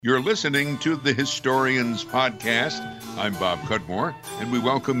You're listening to the Historians Podcast. I'm Bob Cudmore, and we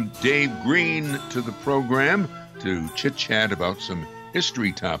welcome Dave Green to the program to chit-chat about some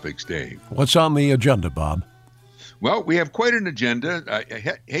history topics, Dave. What's on the agenda, Bob? Well, we have quite an agenda.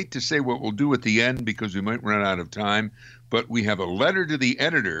 I hate to say what we'll do at the end because we might run out of time, but we have a letter to the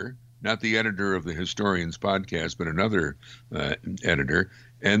editor, not the editor of the Historians Podcast, but another editor.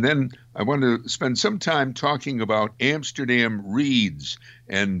 And then I want to spend some time talking about Amsterdam Reads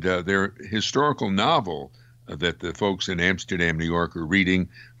and their historical novel that the folks in Amsterdam, New York are reading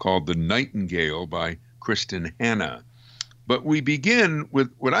called The Nightingale by Kristen Hanna. But we begin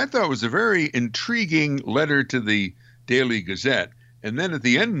with what I thought was a very intriguing letter to the Daily Gazette. And then at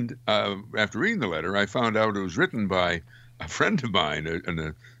the end, after reading the letter, I found out it was written by a friend of mine,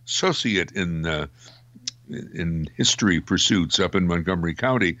 an associate in history pursuits up in Montgomery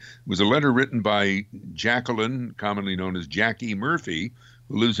County. It was a letter written by Jacqueline, commonly known as Jackie Murphy,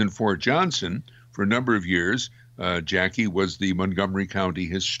 who lives in Fort Johnson. For a number of years, Jackie was the Montgomery County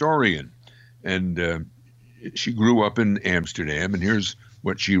historian, and she grew up in Amsterdam, and here's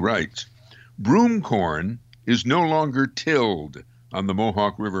what she writes. Broom corn is no longer tilled on the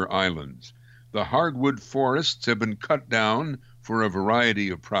Mohawk River Islands. The hardwood forests have been cut down for a variety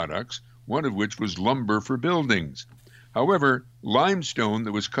of products, one of which was lumber for buildings. However, limestone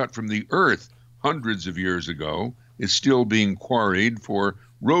that was cut from the earth hundreds of years ago is still being quarried for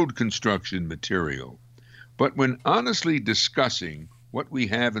road construction material. But when honestly discussing what we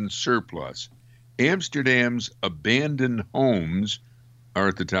have in surplus, Amsterdam's abandoned homes are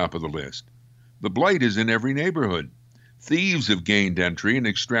at the top of the list. The blight is in every neighborhood. Thieves have gained entry and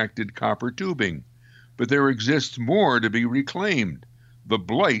extracted copper tubing. But there exists more to be reclaimed. The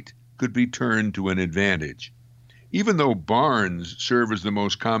blight could be turned to an advantage. Even though barns serve as the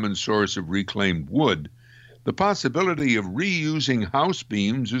most common source of reclaimed wood, the possibility of reusing house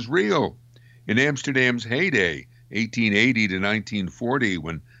beams is real. In Amsterdam's heyday, 1880 to 1940,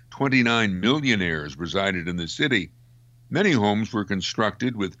 when 29 millionaires resided in the city, many homes were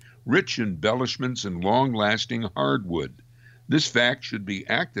constructed with rich embellishments and long-lasting hardwood. This fact should be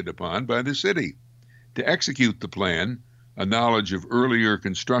acted upon by the city. To execute the plan, a knowledge of earlier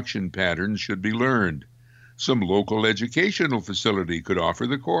construction patterns should be learned. Some local educational facility could offer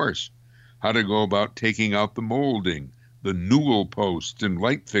the course. How to go about taking out the molding, the newel posts and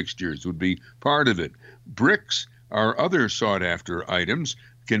light fixtures would be part of it. Bricks or other sought-after items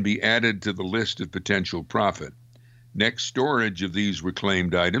can be added to the list of potential profit. Next, storage of these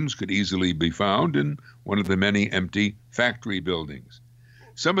reclaimed items could easily be found in one of the many empty factory buildings.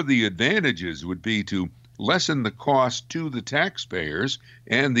 Some of the advantages would be to lessen the cost to the taxpayers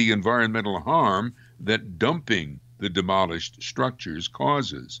and the environmental harm that dumping the demolished structures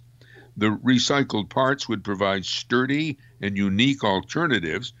causes. The recycled parts would provide sturdy and unique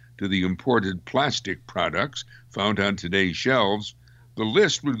alternatives to the imported plastic products found on today's shelves. The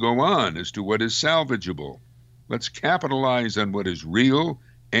list would go on as to what is salvageable. Let's capitalize on what is real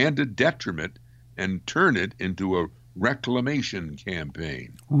and a detriment and turn it into a reclamation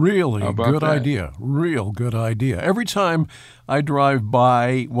campaign. Really good idea. Real good idea. Every time I drive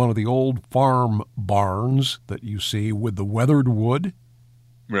by one of the old farm barns that you see with the weathered wood,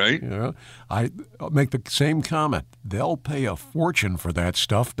 right? I make the same comment. They'll pay a fortune for that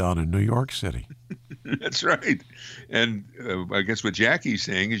stuff down in New York City. That's right. And I guess what Jackie's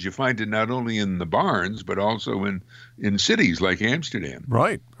saying is you find it not only in the barns, but also in cities like Amsterdam.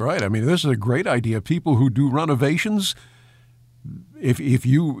 Right. I mean, this is a great idea. People who do renovations, if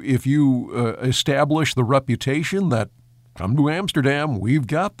you establish the reputation that come to Amsterdam, we've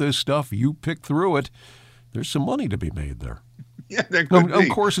got this stuff, you pick through it, there's some money to be made there. Yeah, there could be. Of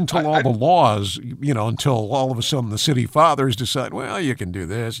course, until all the laws, until all of a sudden the city fathers decide, well, you can do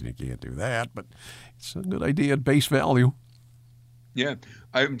this and you can't do that, but it's a good idea at base value. Yeah,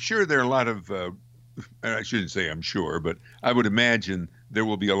 I'm sure there are a lot of, I shouldn't say I'm sure, but I would imagine there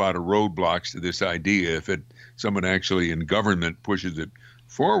will be a lot of roadblocks to this idea if someone actually in government pushes it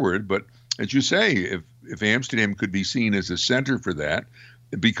forward. But as you say, if Amsterdam could be seen as a center for that,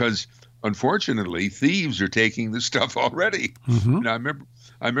 because unfortunately, thieves are taking the stuff already. Mm-hmm.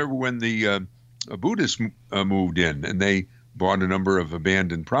 I remember when the Buddhists moved in, and they bought a number of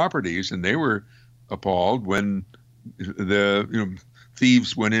abandoned properties, and they were appalled when the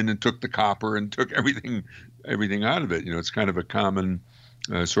thieves went in and took the copper and took everything out of it. It's kind of a common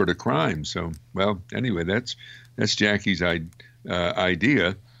sort of crime. So, well, anyway, that's Jackie's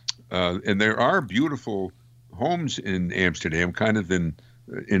idea, and there are beautiful homes in Amsterdam, kind of in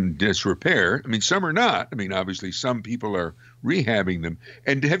disrepair. I mean, some are not. I mean, obviously, some people are rehabbing them.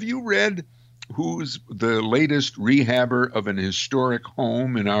 And have you read who's the latest rehabber of an historic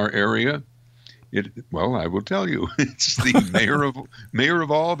home in our area? Well, I will tell you. It's the mayor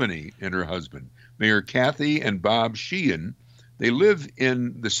of Albany and her husband, Mayor Kathy and Bob Sheehan. They live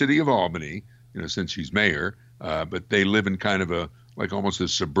in the city of Albany, since she's mayor, but they live in kind of like almost a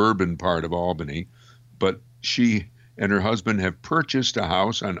suburban part of Albany. But she and her husband have purchased a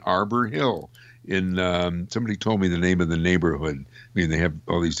house on Arbor Hill. Somebody told me the name of the neighborhood. I mean, they have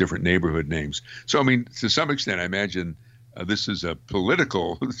all these different neighborhood names. So, I mean, to some extent, I imagine this is a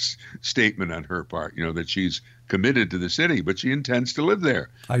political statement on her part, that she's committed to the city, but she intends to live there.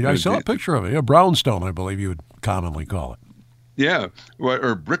 I saw a picture of it. Yeah, brownstone, I believe you would commonly call it. Yeah,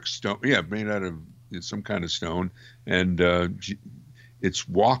 or brickstone. Yeah, made out of some kind of stone. And it's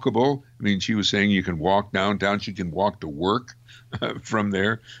walkable. I mean, she was saying you can walk downtown. She can walk to work from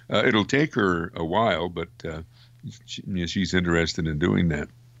there. It'll take her a while, but she's interested in doing that.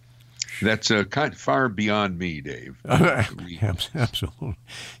 That's kind of far beyond me, Dave. Absolutely.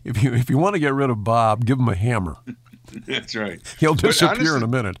 If you want to get rid of Bob, give him a hammer. That's right. He'll disappear in a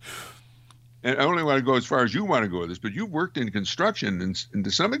minute. And I only want to go as far as you want to go with this, but you've worked in construction and to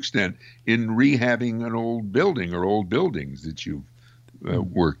some extent in rehabbing an old building or old buildings that you've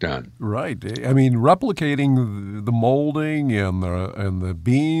worked on. Right. I mean, replicating the molding and the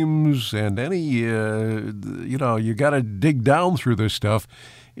beams and any, you got to dig down through this stuff.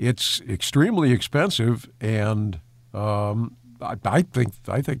 It's extremely expensive, and I think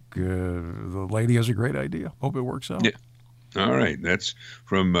the lady has a great idea. Hope it works out. Yeah. All right. That's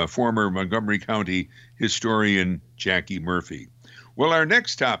from former Montgomery County historian Jackie Murphy. Well, our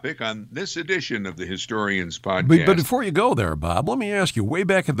next topic on this edition of the Historians Podcast. But before you go there, Bob, let me ask you, way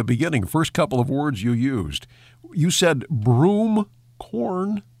back at the beginning, first couple of words you used, you said broom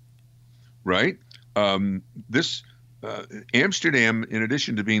corn. Right. Amsterdam, in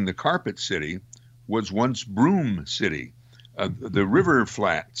addition to being the carpet city, was once broom city. The river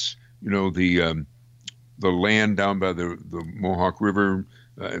flats, the land down by the Mohawk River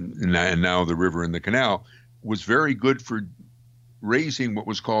and now the river and the canal was very good for raising what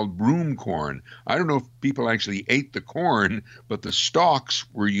was called broom corn. I don't know if people actually ate the corn, but the stalks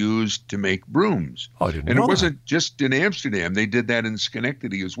were used to make brooms. Oh, I didn't know and it that. wasn't just in Amsterdam. They did that in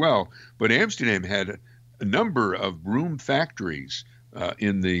Schenectady as well. But Amsterdam had a number of broom factories back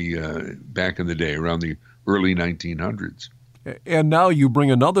in the day, around the early 1900s. And now you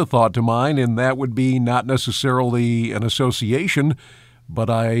bring another thought to mind, and that would be not necessarily an association, but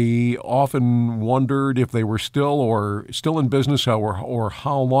I often wondered if they were still in business or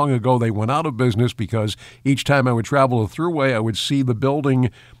how long ago they went out of business, because each time I would travel the Thruway, I would see the building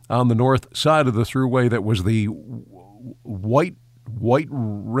on the north side of the Thruway that was the White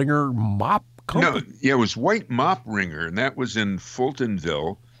Ringer Mop Company. No, yeah, it was White Mop Ringer, and that was in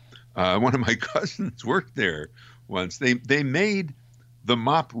Fultonville. One of my cousins worked there once. They made the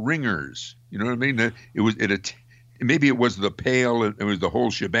mop ringers. You know what I mean? Maybe it was the pail. It was the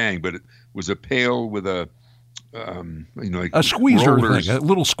whole shebang, but it was a pail with a like a squeezer rollers. thing, a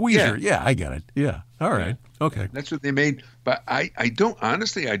little squeezer. Yeah, I get it. Yeah, all right, okay. That's what they made. But I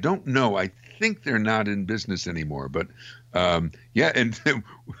don't know. I think they're not in business anymore. But and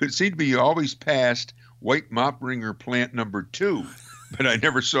it seemed to be always past White Mop Ringer plant number 2. But I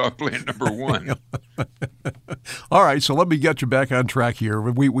never saw plant number 1. All right, so let me get you back on track here.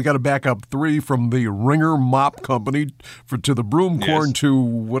 We got to back up 3 from the Ringer Mop Company to the broom corn to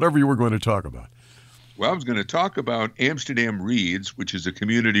whatever you were going to talk about. Well, I was going to talk about Amsterdam Reads, which is a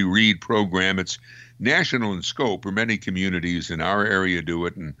community read program. It's national in scope, or many communities in our area do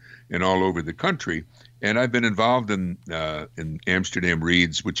it and all over the country. And I've been involved in Amsterdam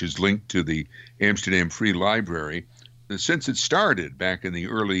Reads, which is linked to the Amsterdam Free Library, since it started back in the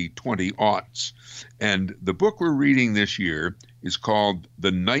early 2000s. And the book we're reading this year is called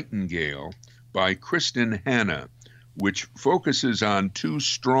The Nightingale by Kristen Hanna, which focuses on 2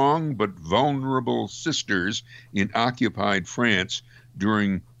 strong but vulnerable sisters in occupied France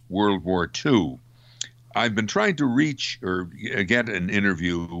during World War II. I've been trying to reach or get an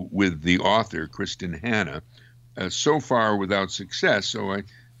interview with the author, Kristen Hanna, so far without success, so I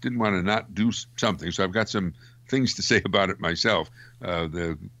didn't want to not do something. So I've got some things to say about it myself.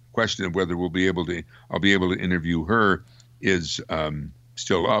 The question of whether I'll be able to interview her is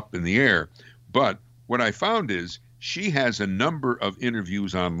still up in the air. But what I found is she has a number of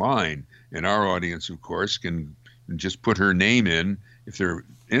interviews online, and our audience, of course, can just put her name in if they're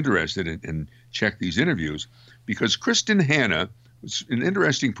interested and check these interviews, because Kristen Hanna was an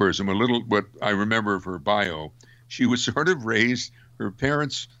interesting person. What I remember of her bio, she was sort of raised, her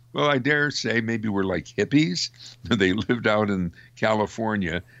parents, well, I dare say maybe were like hippies. They lived out in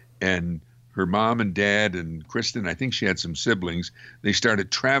California, and her mom and dad and Kristen, I think she had some siblings, they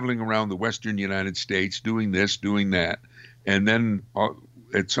started traveling around the western United States, doing this, doing that. And then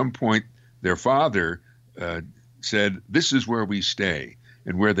at some point, their father said, "This is where we stay."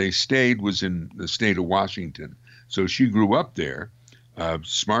 And where they stayed was in the state of Washington. So she grew up there,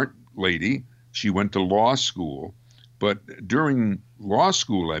 smart lady. She went to law school. But during law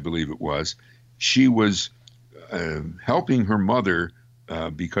school, I believe it was, she was helping her mother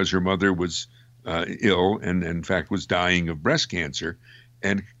because her mother was ill and, in fact, was dying of breast cancer.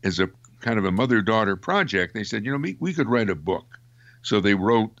 And as a kind of a mother-daughter project, they said, we could write a book. So they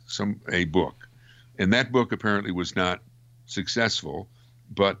wrote a book. And that book apparently was not successful.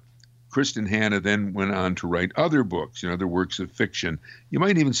 But Kristen Hanna then went on to write other books, other works of fiction. You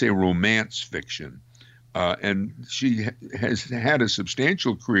might even say romance fiction. And she has had a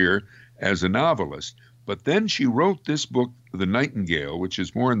substantial career as a novelist. But then she wrote this book, The Nightingale, which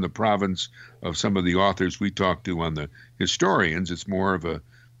is more in the province of some of the authors we talked to on the Historians. It's more of a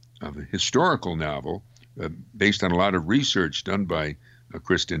historical novel based on a lot of research done by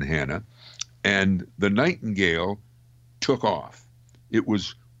Kristen Hanna. And The Nightingale took off. It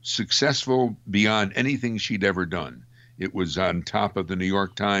was successful beyond anything she'd ever done. It was on top of the New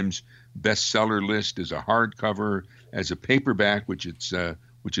York Times bestseller list as a hardcover, as a paperback, which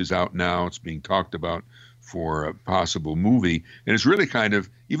is out now. It's being talked about for a possible movie. And it's really kind of,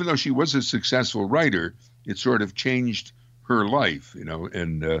 even though she was a successful writer, it sort of changed her life,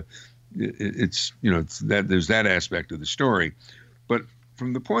 and it's that there's that aspect of the story. But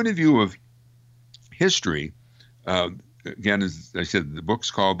from the point of view of history, again, as I said, the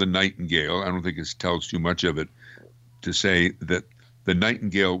book's called The Nightingale. I don't think it tells too much of it to say that the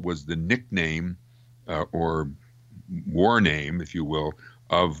Nightingale was the nickname or war name, if you will,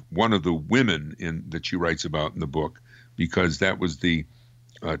 of one of the women that she writes about in the book, because that was the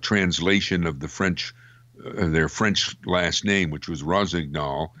translation of the French, their French last name, which was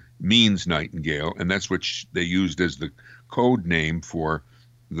Rossignol, means nightingale, and that's what they used as the code name for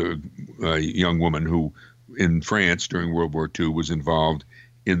the young woman who, in France during World War II, was involved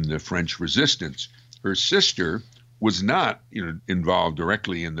in the French resistance. Her sister was not, involved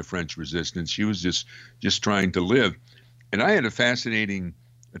directly in the French resistance. She was just trying to live. And I had a fascinating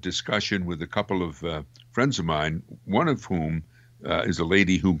discussion with a couple of friends of mine, one of whom is a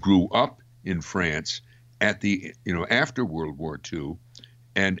lady who grew up in France at the, after World War II,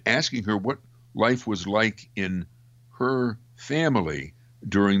 and asking her what life was like in her family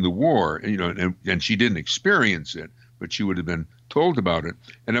during the war. And she didn't experience it, but she would have been told about it.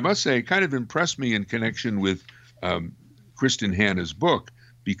 And I must say, it kind of impressed me in connection with Kristen Hanna's book,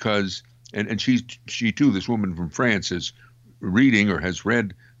 because, and she too, this woman from France, is reading or has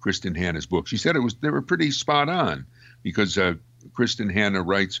read Kristen Hanna's book. She said they were pretty spot on, because Kristen Hanna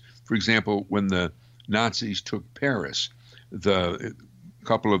writes, for example, when the Nazis took Paris, the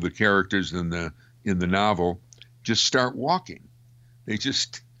couple of the characters in the novel just start walking.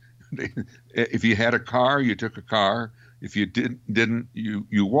 If you had a car, you took a car. If you didn't,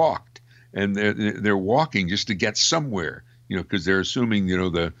 you walked. And they're walking just to get somewhere, because they're assuming,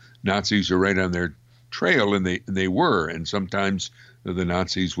 the Nazis are right on their trail, and they were. And sometimes the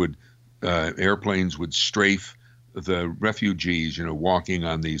Nazis airplanes would strafe the refugees, walking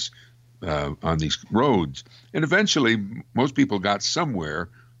on these roads. And eventually, most people got somewhere,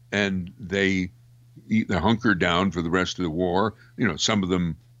 and they hunkered down for the rest of the war. Some of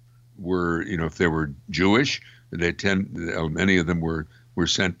them were, if they were Jewish, many of them were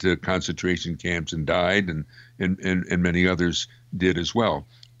sent to concentration camps and died, and many others did as well.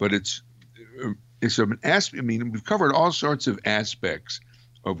 But it's an aspect. I mean, we've covered all sorts of aspects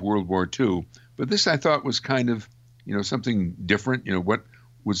of World War II, but this I thought was kind of, something different. What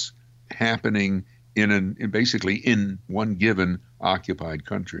was happening basically in one given occupied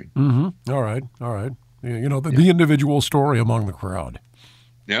country. Mm-hmm. All right. The individual story among the crowd.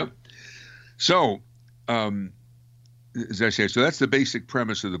 Yep. So, as I say, so that's the basic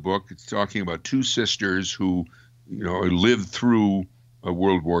premise of the book. It's talking about two sisters who, lived through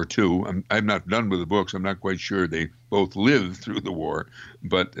World War II. I'm not done with the books. I'm not quite sure they both lived through the war,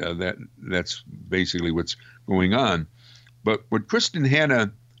 but that's basically what's going on. But what Kristen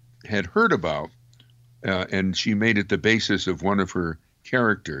Hanna had heard about, and she made it the basis of one of her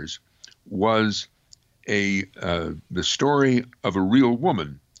characters, was the story of a real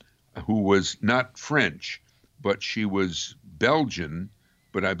woman who was not French, but she was Belgian,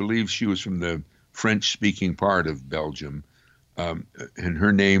 but I believe she was from the French-speaking part of Belgium, and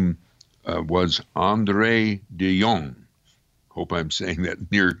her name was André de Jong. Hope I'm saying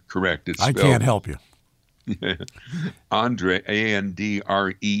that near correct. It's I can't help you. Andre,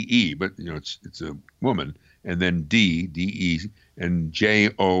 Andree, but it's a woman, and then D-E, and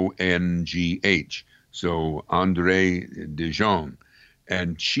Jongh. So Andre de Jong,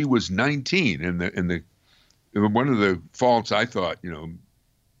 and she was 19, and the one of the faults I thought,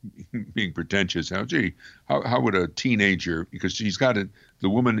 being pretentious, how would a teenager, because the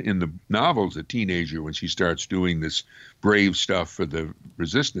woman in the novel's a teenager when she starts doing this brave stuff for the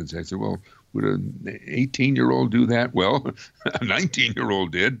resistance. I said, well, would an 18-year-old do that? Well, a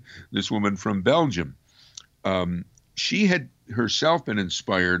 19-year-old did. This woman from Belgium. She had herself been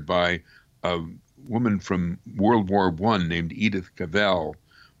inspired by a woman from World War I named Edith Cavell,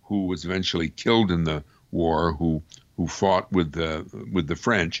 who was eventually killed in the war, who fought with the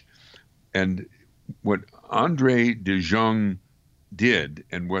French. And what Andre de Jong did,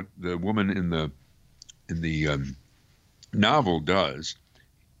 and what the woman in the novel does,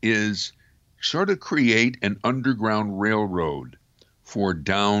 is sort of create an underground railroad for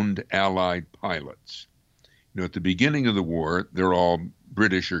downed Allied pilots. At the beginning of the war, they're all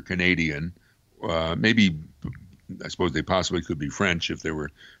British or Canadian. Maybe, I suppose they possibly could be French if they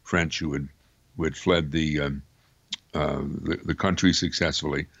were French who had fled the country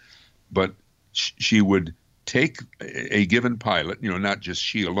successfully. But she would take a given pilot, not just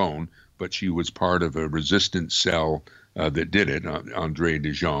she alone, but she was part of a resistance cell that did it, Andre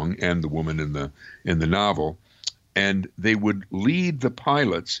de Jong and the woman in the novel, and they would lead the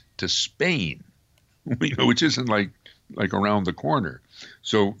pilots to Spain, which isn't like around the corner.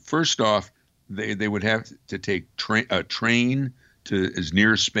 So first off, they would have to take a train to as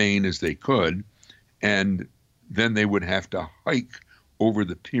near Spain as they could, and then they would have to hike over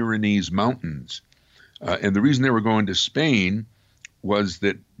the Pyrenees Mountains. And the reason they were going to Spain was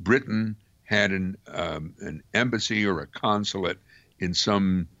that Britain had an embassy or a consulate in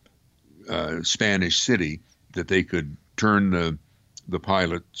some Spanish city that they could turn the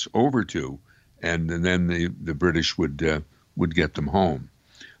pilots over to, and then the British would get them home.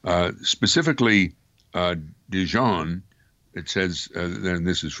 Specifically, Dijon, it says, and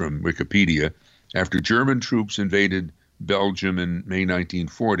this is from Wikipedia, after German troops invaded Belgium in May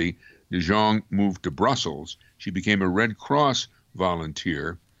 1940, Dijon moved to Brussels. She became a Red Cross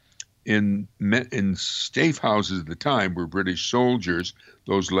volunteer. In safe houses at the time were British soldiers,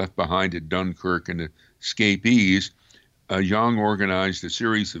 those left behind at Dunkirk, and escapees. Young organized a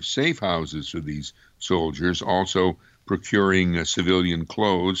series of safe houses for these soldiers, also procuring civilian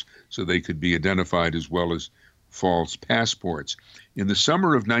clothes so they could be identified, as well as false passports. In the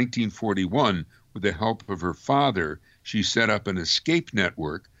summer of 1941, with the help of her father, she set up an escape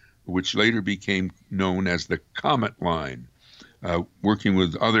network, which later became known as the Comet Line. Working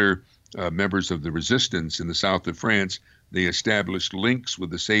with other members of the resistance in the south of France, they established links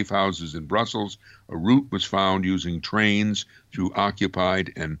with the safe houses in Brussels. A route was found using trains through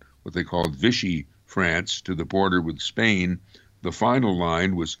occupied and what they called Vichy France to the border with Spain. The final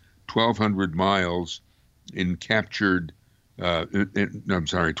line was 1,200 miles in captured,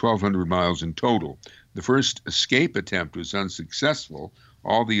 1,200 miles in total. The first escape attempt was unsuccessful.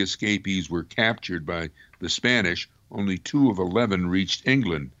 All the escapees were captured by the Spanish. Only 2 of 11 reached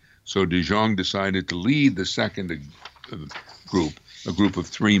England. So De Jong decided to lead the second group, a group of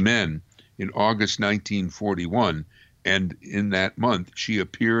 3 men, in August 1941. And in that month, she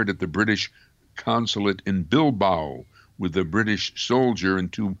appeared at the British consulate in Bilbao with a British soldier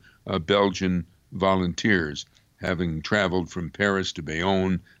and 2 Belgian volunteers, having traveled from Paris to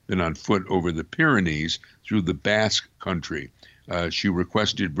Bayonne, then on foot over the Pyrenees through the Basque country. She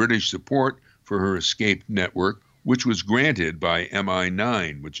requested British support for her escape network, which was granted by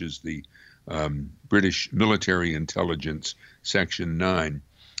MI9, which is the British Military Intelligence Section 9.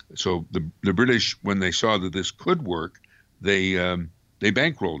 So the British, when they saw that this could work, they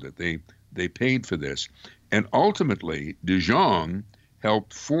bankrolled it. They paid for this. And ultimately, De Jong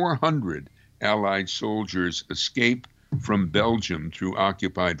helped 400 Allied soldiers escape from Belgium through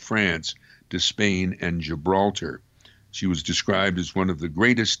occupied France to Spain and Gibraltar. She was described as one of the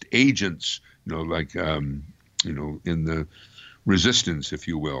greatest agents, in the resistance, if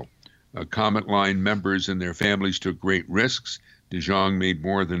you will. Comet Line members and their families took great risks. De Jong made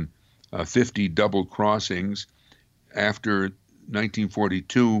more than 50 double crossings. After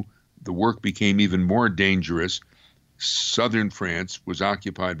 1942, the work became even more dangerous. Southern France was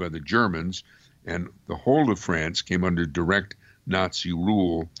occupied by the Germans, and the whole of France came under direct Nazi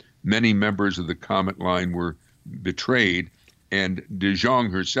rule. Many members of the Comet Line were betrayed, and De Jong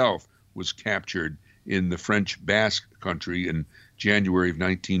herself was captured in the French Basque country in January of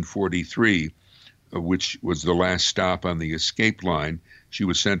 1943. which was the last stop on the escape line. She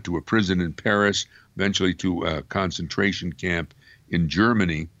was sent to a prison in Paris, eventually to a concentration camp in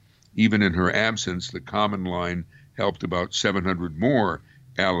Germany. Even in her absence, the Common Line helped about 700 more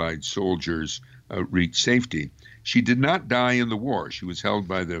Allied soldiers reach safety. She did not die in the war. She was held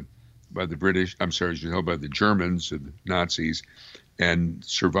by the British. I'm sorry, she was held by the Germans, the Nazis, and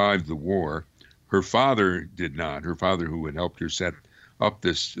survived the war. Her father did not. Her father, who had helped her set up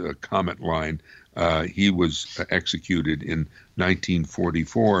this Comet Line, he was executed in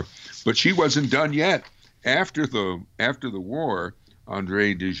 1944. But she wasn't done yet. After the war,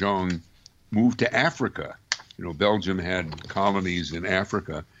 André de Jong moved to Africa. Belgium had colonies in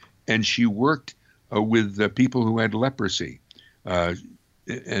Africa, and she worked with people who had leprosy,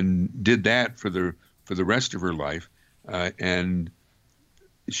 and did that for the rest of her life. And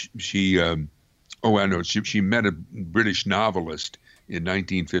she met a British novelist in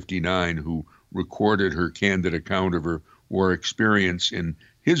 1959 who recorded her candid account of her war experience in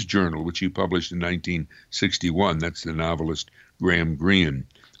his journal, which he published in 1961. That's the novelist Graham Greene.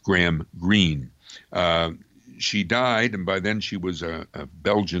 She died, and by then she was a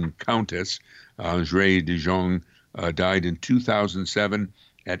Belgian countess. André de Jong died in 2007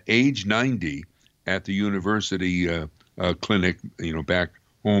 at age 90 at the university clinic, back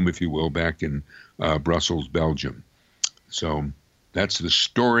home, if you will, back in Brussels, Belgium. So that's the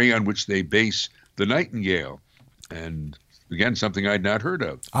story on which they base The Nightingale. And again, something I'd not heard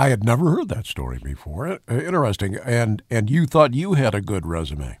of. I had never heard that story before. Interesting. And you thought you had a good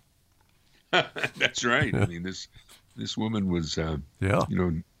resume. That's right. I mean, this woman was,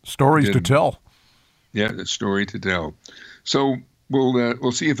 stories to tell. Yeah, a story to tell. So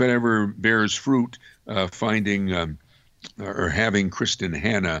we'll see if it ever bears fruit, finding or having Kristen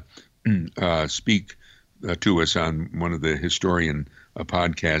Hanna speak to us on one of the historian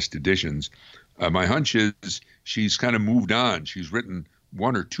podcast editions. My hunch is she's kind of moved on. She's written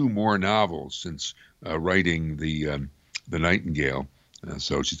one or two more novels since writing the Nightingale.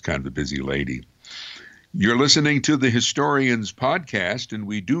 So she's kind of a busy lady. You're listening to the Historians Podcast, and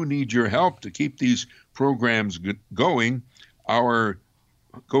we do need your help to keep these programs going. Our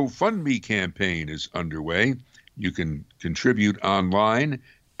GoFundMe campaign is underway. You can contribute online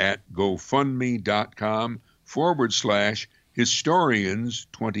at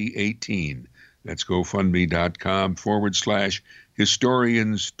gofundme.com/historians2018. That's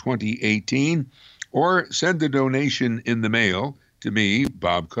gofundme.com/historians2018. Or send a donation in the mail to me,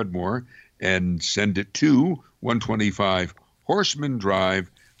 Bob Cudmore, and send it to 125 Horseman Drive,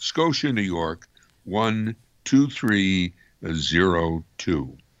 Scotia, New York,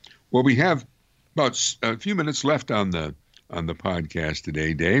 12302. Well, we have about a few minutes left on the podcast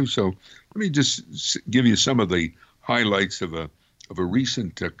today, Dave. So let me just give you some of the highlights of a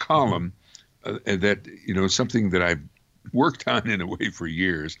recent column that something that I've worked on in a way for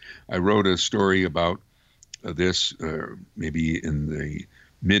years. I wrote a story about this maybe in the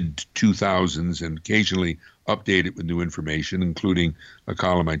mid-2000s and occasionally update it with new information, including a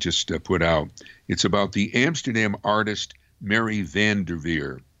column I just put out. It's about the Amsterdam artist Mary van der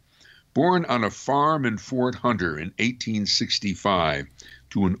Veer. Born on a farm in Fort Hunter in 1865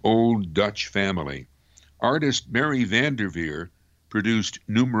 to an old Dutch family, artist Mary van der Veer produced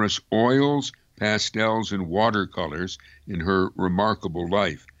numerous oils, pastels, and watercolors in her remarkable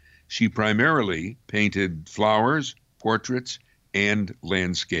life. She primarily painted flowers, portraits, and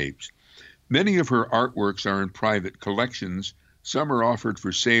landscapes. Many of her artworks are in private collections. Some are offered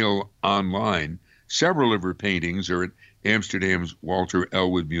for sale online. Several of her paintings are at Amsterdam's Walter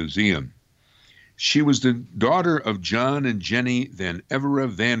Elwood Museum. She was the daughter of John and Jenny van Evera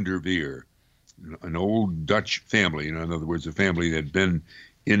van der Veer, an old Dutch family. In other words, a family that had been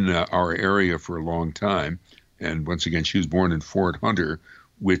in our area for a long time. And once again, she was born in Fort Hunter,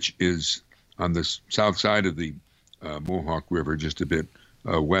 which is on the south side of the Mohawk River, just a bit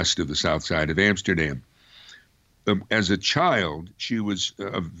west of the south side of Amsterdam. As a child, she was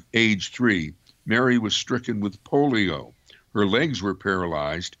of age 3. Mary was stricken with polio. Her legs were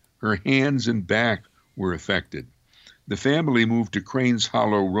paralyzed. Her hands and back were affected. The family moved to Cranes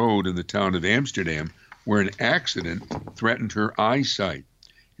Hollow Road in the town of Amsterdam, where an accident threatened her eyesight.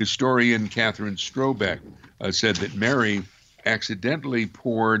 Historian Catherine Strobeck said that Mary accidentally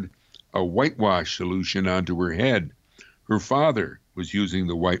poured a whitewash solution onto her head. Her father was using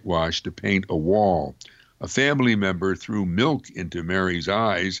the whitewash to paint a wall. A family member threw milk into Mary's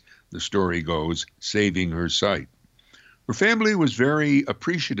eyes, the story goes, saving her sight. Her family was very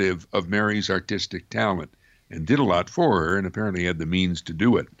appreciative of Mary's artistic talent and did a lot for her, and apparently had the means to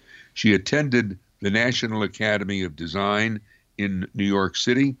do it. She attended the National Academy of Design in New York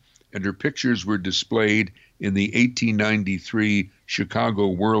City, and her pictures were displayed in the 1893 Chicago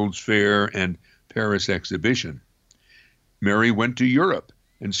World's Fair and Paris exhibition. Mary went to Europe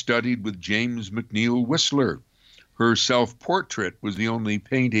and studied with James McNeill Whistler. Her self-portrait was the only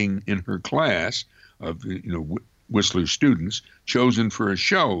painting in her class of Whistler's students chosen for a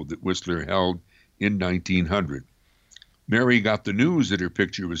show that Whistler held in 1900. Mary got the news that her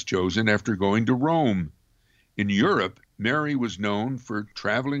picture was chosen after going to Rome. In Europe, Mary was known for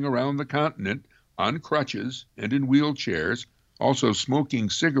traveling around the continent on crutches and in wheelchairs, also smoking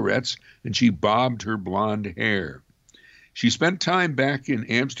cigarettes, and she bobbed her blonde hair. She spent time back in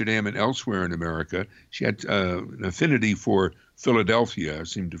Amsterdam and elsewhere in America. She had an affinity for Philadelphia,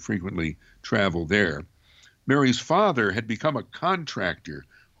 seemed to frequently travel there. Mary's father had become a contractor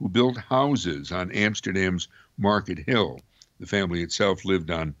who built houses on Amsterdam's Market Hill. The family itself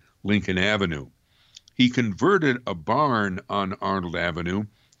lived on Lincoln Avenue. He converted a barn on Arnold Avenue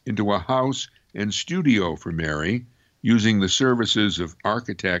into a house and studio for Mary, using the services of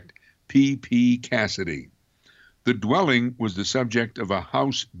architect P.P. Cassidy. The dwelling was the subject of a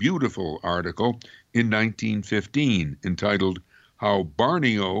House Beautiful article in 1915 entitled How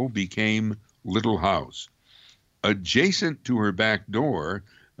Barney-O Became Little House. Adjacent to her back door,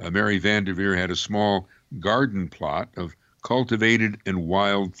 Mary Vanderveer had a small garden plot of cultivated and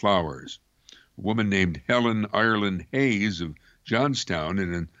wild flowers. A woman named Helen Ireland Hayes of Johnstown,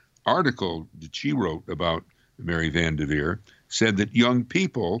 in an article that she wrote about Mary Vanderveer, said that young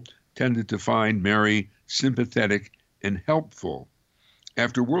people tended to find Mary sympathetic and helpful.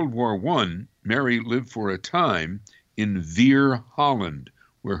 After World War I, Mary lived for a time in Veer, Holland,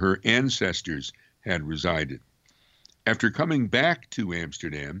 where her ancestors had resided. After coming back to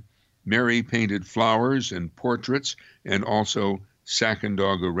Amsterdam, Mary painted flowers and portraits and also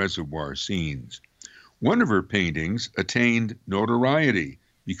Sacandaga Reservoir scenes. One of her paintings attained notoriety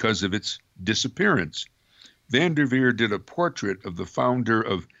because of its disappearance. Vanderveer did a portrait of the founder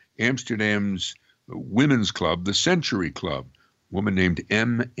of Amsterdam's women's club, the Century Club, a woman named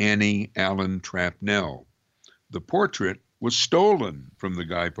M. Annie Allen Trapnell. The portrait was stolen from the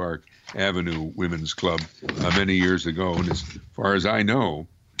Guy Park Avenue Women's Club many years ago, and as far as I know,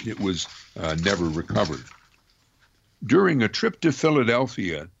 it was never recovered. During a trip to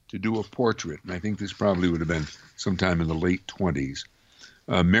Philadelphia to do a portrait, and I think this probably would have been sometime in the late 20s,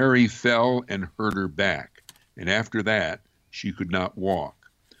 Mary fell and hurt her back, and after that, she could not walk.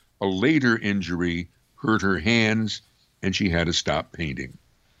 A later injury hurt her hands, and she had to stop painting.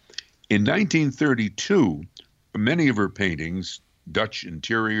 In 1932, many of her paintings, Dutch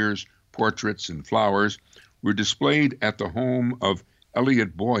interiors, portraits, and flowers, were displayed at the home of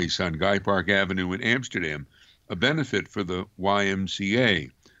Elliot Boyce on Guy Park Avenue in Amsterdam, a benefit for the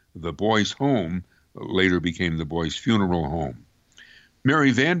YMCA. The Boyce home later became the Boyce Funeral Home.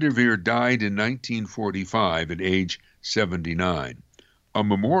 Mary Vanderveer died in 1945 at age 79. A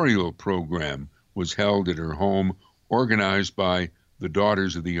memorial program was held at her home, organized by the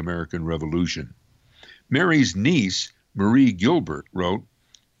Daughters of the American Revolution. Mary's niece, Marie Gilbert, wrote,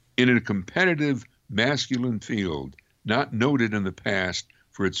 "In a competitive masculine field, not noted in the past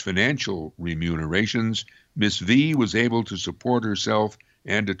for its financial remunerations, Miss V was able to support herself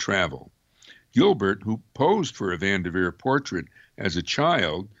and to travel." Gilbert, who posed for a Vanderveer portrait as a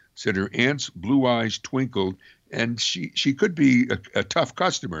child, said her aunt's blue eyes twinkled, and she could be a tough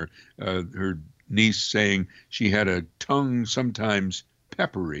customer, her niece saying she had a tongue sometimes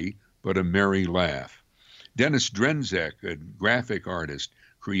peppery, but a merry laugh. Dennis Drenzek, a graphic artist,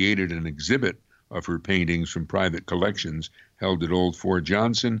 created an exhibit of her paintings from private collections held at Old Fort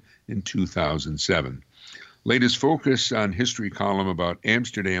Johnson in 2007. Latest focus on History column about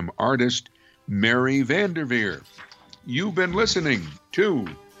Amsterdam artist Mary Vanderveer. You've been listening to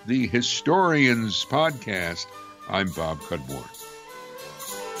the Historians Podcast. I'm Bob Cudmore.